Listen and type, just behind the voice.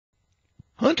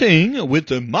Hunting with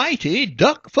the Mighty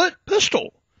Duckfoot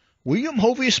Pistol, William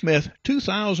Hovey Smith,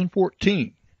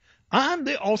 2014. I'm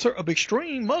the author of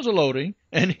Extreme Muzzleloading,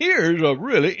 and here's a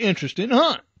really interesting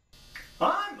hunt.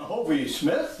 I'm Hovey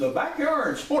Smith, the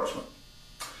backyard sportsman,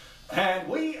 and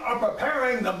we are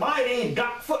preparing the Mighty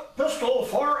Duckfoot Pistol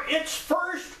for its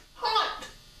first hunt.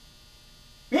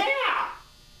 Yeah!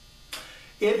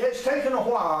 It has taken a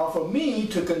while for me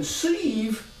to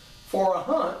conceive for a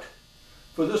hunt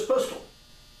for this pistol.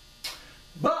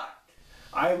 But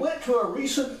I went to a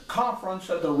recent conference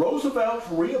at the Roosevelt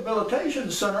Rehabilitation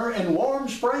Center in Warm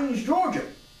Springs, Georgia,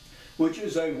 which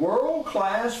is a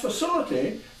world-class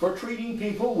facility for treating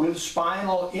people with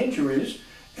spinal injuries,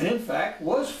 and in fact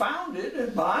was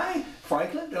founded by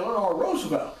Franklin Delano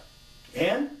Roosevelt.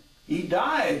 And he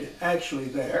died actually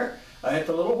there at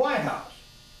the little White House.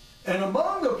 And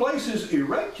among the places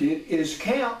erected is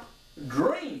Camp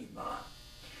Dream.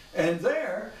 And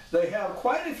there they have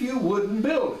quite a few wooden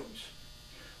buildings.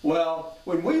 Well,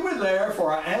 when we were there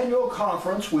for our annual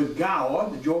conference with GOWA,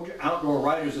 the Georgia Outdoor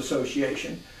Writers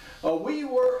Association, we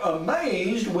were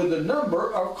amazed with the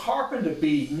number of carpenter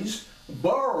bees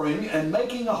burrowing and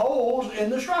making holes in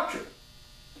the structure.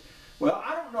 Well,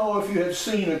 I don't know if you have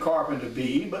seen a carpenter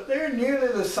bee, but they're nearly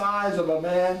the size of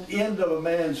end of a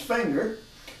man's finger,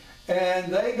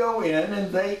 and they go in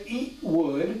and they eat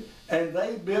wood, and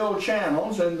they build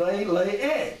channels, and they lay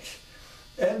eggs.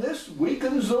 And this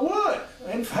weakens the wood.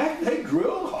 In fact, they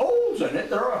drill holes in it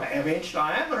that are a ½ inch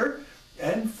diameter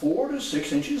and 4 to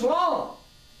 6 inches long.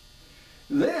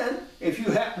 Then, if you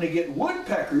happen to get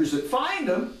woodpeckers that find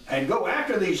them and go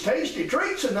after these tasty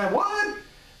treats in that wood,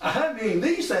 I mean,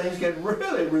 these things can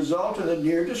really result in the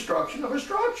near destruction of a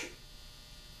structure.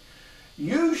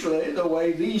 Usually, the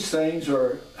way these things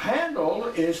are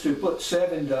handled is to put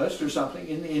Sevin dust or something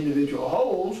in the individual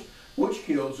holes, which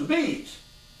kills the bees.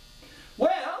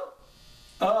 Well,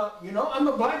 you know, I'm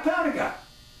a black powder guy,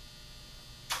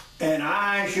 and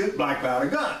I shoot black powder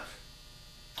guns.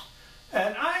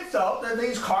 And I thought that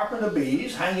these carpenter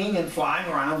bees hanging and flying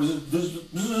around,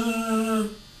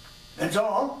 and so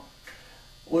on,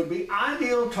 would be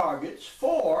ideal targets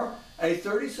for a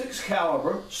 .36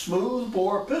 caliber smooth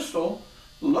bore pistol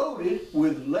loaded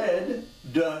with lead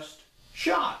dust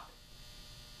shot.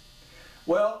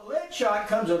 Well, lead shot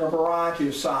comes in a variety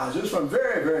of sizes, from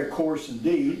very, very coarse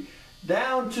indeed,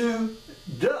 down to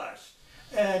dust.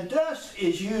 And dust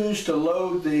is used to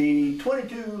load the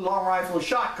 .22 long rifle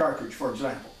shot cartridge, for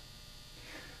example.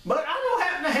 But I don't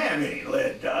happen to have any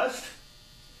lead dust,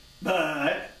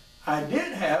 but I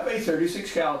did have a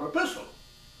 .36 caliber pistol.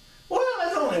 Well,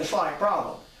 that's only a slight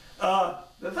problem.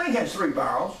 The thing has 3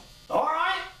 barrels. All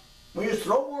right, we just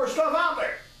throw more stuff out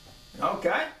there.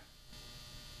 Okay.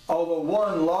 Although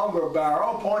one longer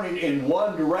barrel pointed in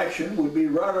one direction would be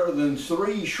rather than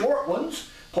 3 short ones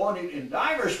pointed in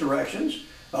diverse directions,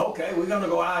 okay, we're going to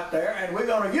go out there and we're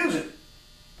going to use it.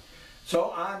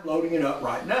 So I'm loading it up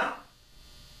right now.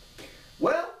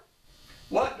 Well,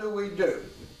 what do we do?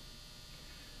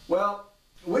 Well,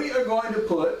 we are going to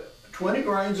put 20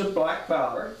 grains of black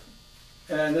powder,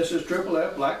 and this is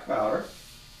F black powder,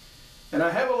 and I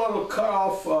have a little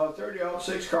cut-off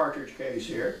 30-06 cartridge case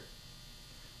here,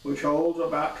 which holds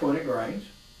about 20 grains.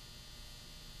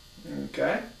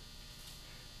 Okay,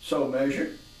 so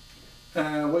measured.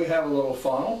 And we have a little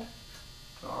funnel.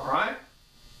 All right,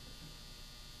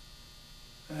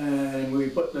 and we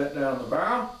put that down the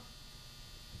barrel.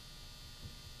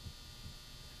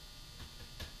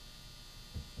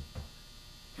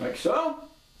 Like so.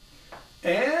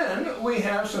 And we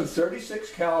have some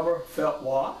 .36 caliber felt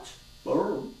wads.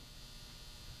 All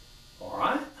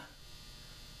right.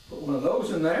 Put one of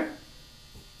those in there.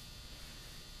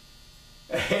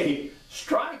 A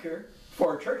striker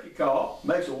for a turkey call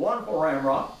makes a wonderful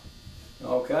ramrod.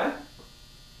 Okay.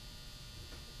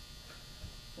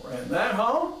 Ram that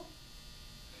home.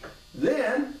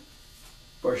 Then,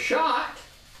 for shot,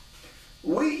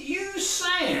 we use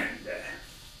sand.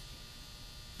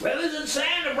 Well, isn't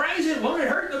sand abrasive? Won't it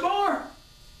hurt the bore?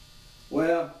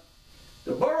 Well,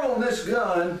 the bore on this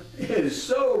gun is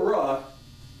so rough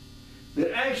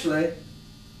that actually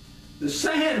the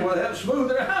sand will help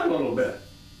smooth it out a little bit.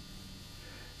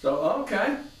 So,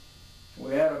 okay,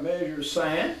 we add a measure of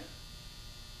sand.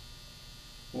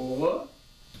 Whoa.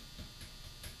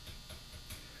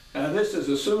 Now this is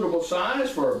a suitable size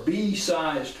for a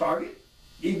bee-sized target,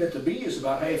 even if the bee is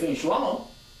about ½ inch long.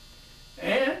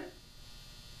 And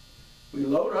we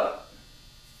load up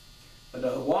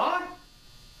another wad.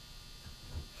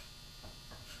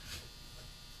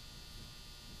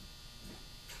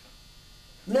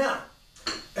 Now,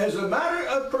 as a matter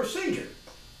of procedure,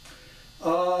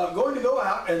 going to go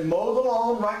out and mow the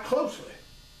lawn right closely.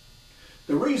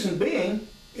 The reason being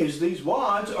is these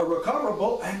wads are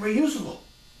recoverable and reusable.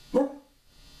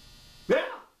 Yeah.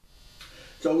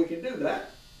 So we can do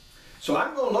that. So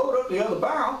I'm going to load up the other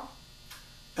barrel,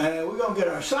 and we're going to get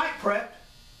our site prepped,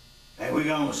 and we're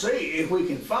going to see if we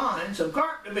can find some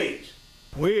carpenter bees.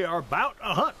 We are about to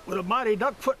hunt with a mighty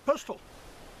duckfoot pistol.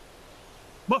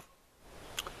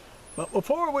 But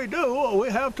before we do, we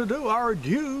have to do our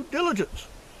due diligence.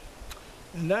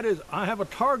 And that is, I have a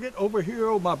target over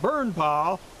here on my burn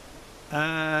pile,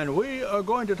 and we are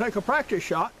going to take a practice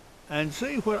shot and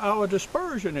see what our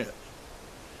dispersion is.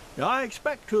 Now, I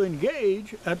expect to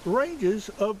engage at ranges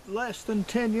of less than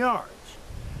 10 yards.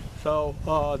 So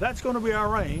that's going to be our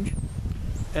range.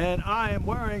 And I am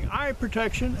wearing eye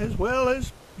protection as well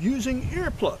as using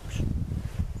earplugs.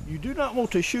 You do not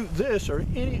want to shoot this or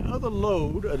any other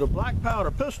load of a black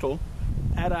powder pistol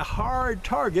at a hard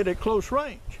target at close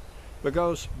range,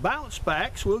 because bounce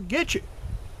backs will get you.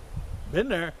 Been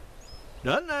there,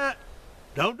 done that,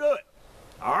 don't do it.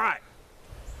 All right,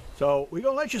 so we're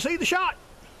gonna let you see the shot.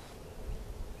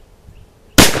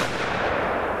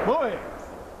 Boy.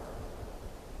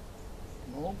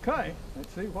 Okay,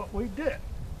 let's see what we did.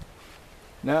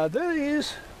 Now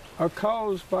these are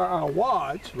caused by our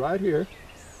wads right here.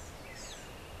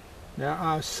 Now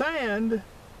our sand,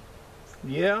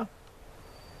 yeah,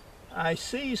 I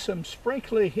see some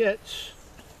sprinkly hits,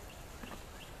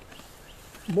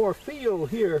 more feel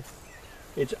here.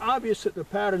 It's obvious that the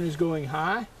pattern is going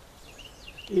high.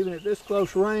 Even at this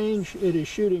close range, it is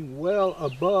shooting well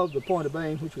above the point of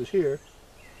aim, which was here.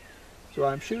 So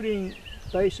I'm shooting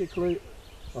basically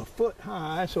a foot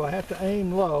high, so I have to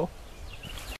aim low.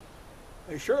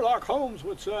 As Sherlock Holmes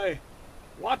would say,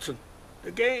 Watson,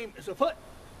 the game is afoot.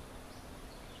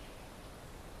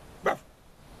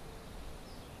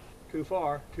 Too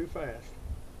far, too fast.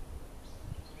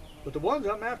 But the ones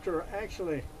I'm after are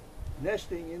actually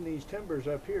nesting in these timbers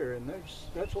up here, and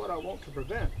that's what I want to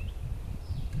prevent.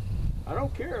 I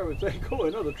don't care if they go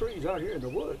in other trees out here in the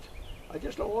woods. I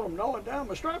just don't want them gnawing down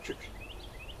my structures.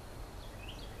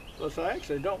 Plus, I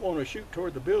actually don't want to shoot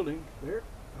toward the building. There,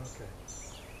 okay.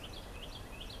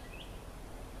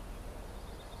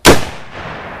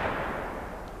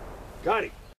 Got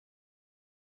him.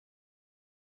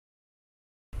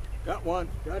 Got one,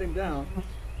 got him down.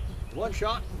 One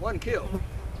shot, one kill.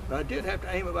 But I did have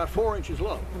to aim about 4 inches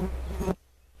low.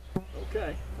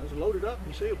 Okay, let's load it up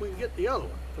and see if we can get the other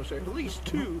one, because there are at least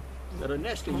 2 that are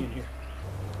nesting in here.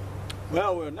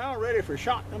 Well, we're now ready for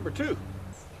shot number 2.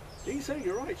 These things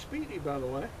are right speedy, by the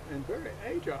way, and very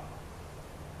agile.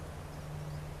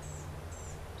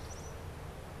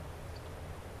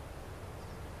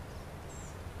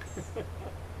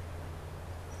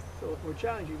 So more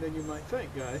challenging than you might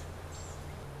think, guys.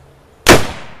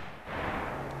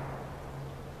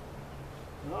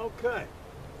 Okay.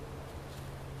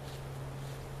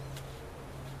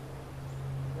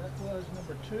 That was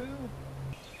number 2.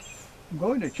 I'm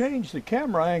going to change the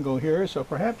camera angle here so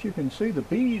perhaps you can see the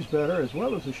bees better as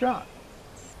well as the shot.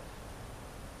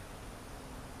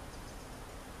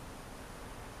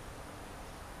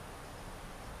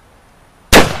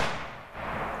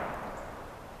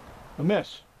 A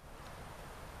miss.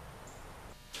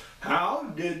 How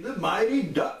did the mighty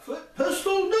duckfoot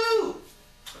pistol do?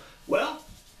 Well,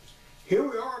 here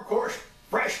we are, of course,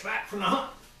 fresh back from the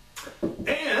hunt.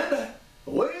 And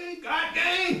we got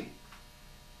game.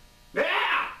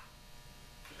 Yeah!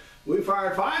 We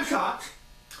fired 5 shots,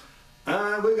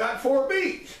 and we got 4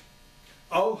 bees.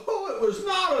 Although it was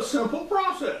not a simple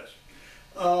process.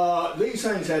 These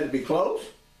things had to be close,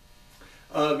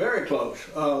 very close,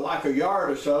 like a yard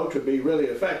or so to be really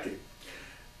effective.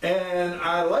 And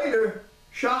I later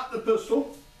shot the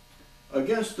pistol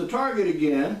against the target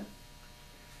again,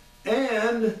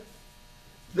 and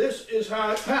this is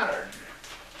how it patterned.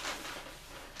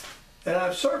 And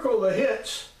I've circled the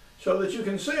hits so that you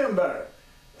can see them better.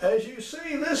 As you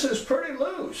see, this is pretty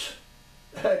loose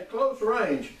at close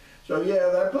range. So yeah,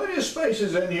 there are plenty of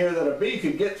spaces in here that a bee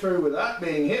could get through without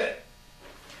being hit.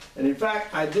 And in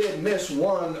fact, I did miss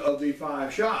 1 of the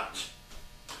 5 shots.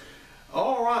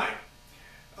 All right.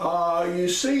 You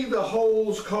see the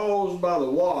holes caused by the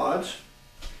wads,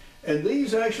 and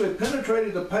these actually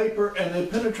penetrated the paper and they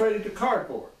penetrated the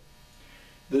cardboard.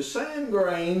 The sand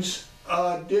grains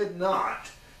did not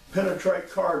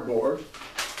penetrate cardboard,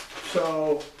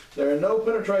 so there are no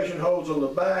penetration holes on the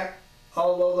back,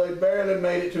 although they barely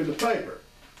made it through the paper.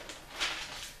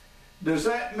 Does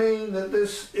that mean that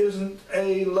this isn't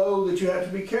a load that you have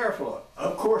to be careful of?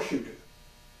 Of course you do.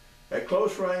 At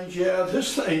close range, yeah,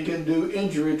 this thing can do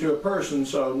injury to a person,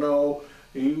 so no,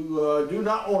 You do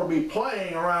not want to be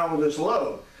playing around with this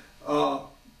load.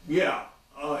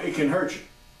 It can hurt you.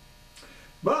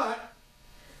 But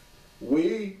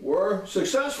we were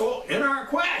successful in our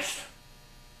quest.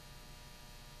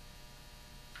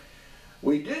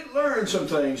 We did learn some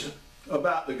things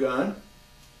about the gun.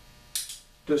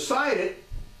 To sight it,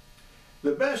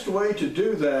 the best way to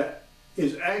do that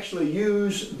is actually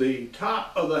use the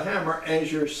top of the hammer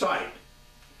as your sight.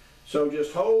 So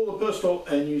just hold the pistol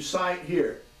and you sight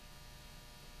here.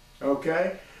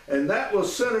 Okay? And that will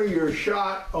center your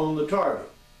shot on the target.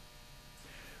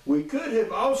 We could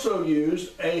have also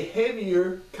used a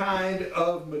heavier kind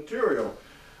of material.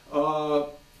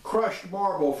 Crushed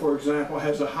marble, for example,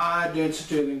 has a high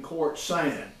density than quartz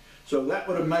sand. So that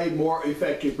would have made more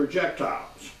effective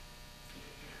projectiles.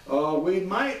 We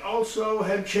might also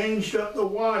have changed up the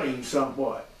wadding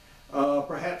somewhat.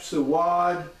 Perhaps the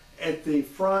wad at the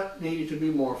front needed to be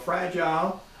more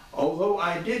fragile, although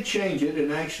I did change it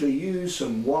and actually use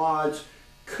some wads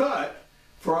cut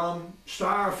from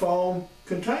styrofoam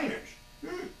containers.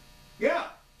 Yeah,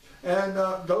 and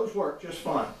those work just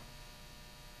fine.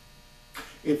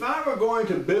 If I were going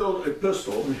to build a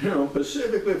pistol,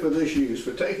 specifically for this use,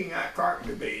 for taking out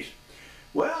carpenter bees,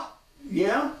 well,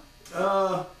 yeah,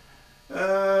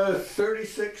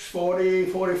 36, 40,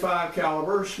 45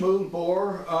 caliber, smooth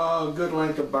bore, good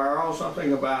length of barrel,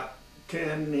 something about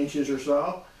 10 inches or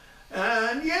so.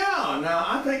 And yeah, now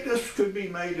I think this could be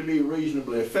made to be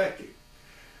reasonably effective.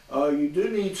 You do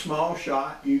need small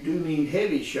shot, you do need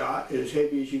heavy shot, as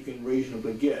heavy as you can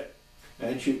reasonably get,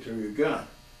 and shoot through your gun.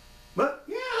 But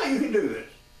yeah, you can do this.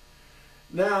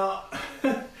 Now,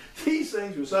 these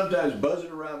things were sometimes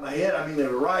buzzing around my head. I mean, they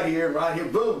were right here,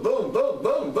 boom, boom, boom,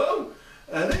 boom, boom.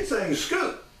 And these things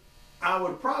scoop. I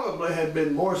would probably have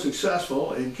been more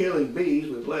successful in killing bees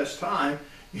with less time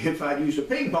if I'd used a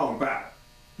ping pong bat.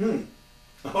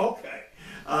 Okay.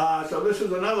 So this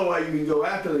is another way you can go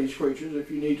after these creatures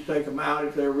if you need to take them out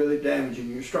if they're really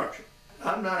damaging your structure.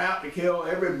 I'm not out to kill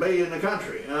every bee in the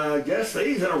country. Just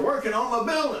these that are working on my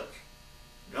buildings.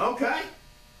 Okay?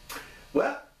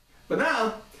 Well, for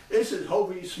now, this is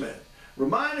Hovey Smith,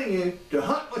 reminding you to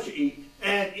hunt what you eat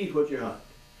and eat what you hunt.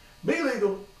 Be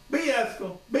legal, be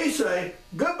ethical, be safe,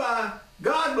 goodbye,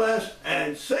 God bless,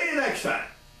 and see you next time.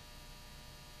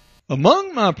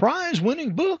 Among my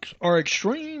prize-winning books are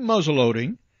Extreme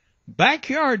Muzzleloading,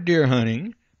 Backyard Deer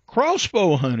Hunting,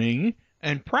 Crossbow Hunting,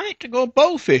 and Practical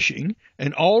Bow Fishing,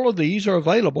 and all of these are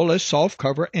available as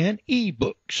softcover and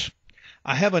e-books.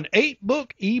 I have an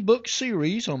 8-book e-book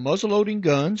series on muzzleloading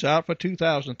guns out for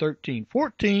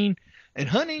 2013-14, and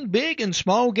Hunting Big and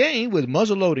Small Game with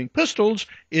Muzzleloading Pistols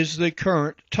is the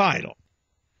current title.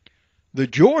 The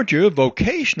Georgia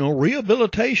Vocational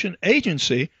Rehabilitation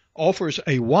Agency offers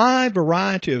a wide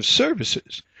variety of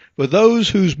services for those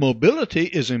whose mobility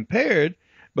is impaired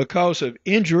because of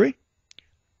injury,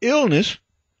 illness,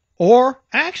 or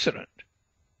accident.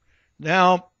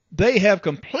 Now, they have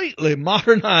completely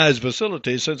modernized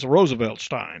facilities since Roosevelt's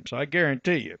times, I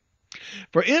guarantee you.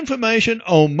 For information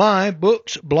on my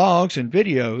books, blogs, and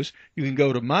videos, you can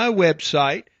go to my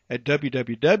website at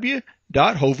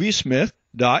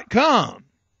www.hoveysmith.com.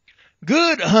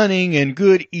 Good hunting and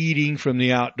good eating from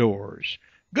the outdoors.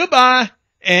 Goodbye,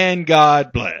 and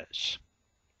God bless.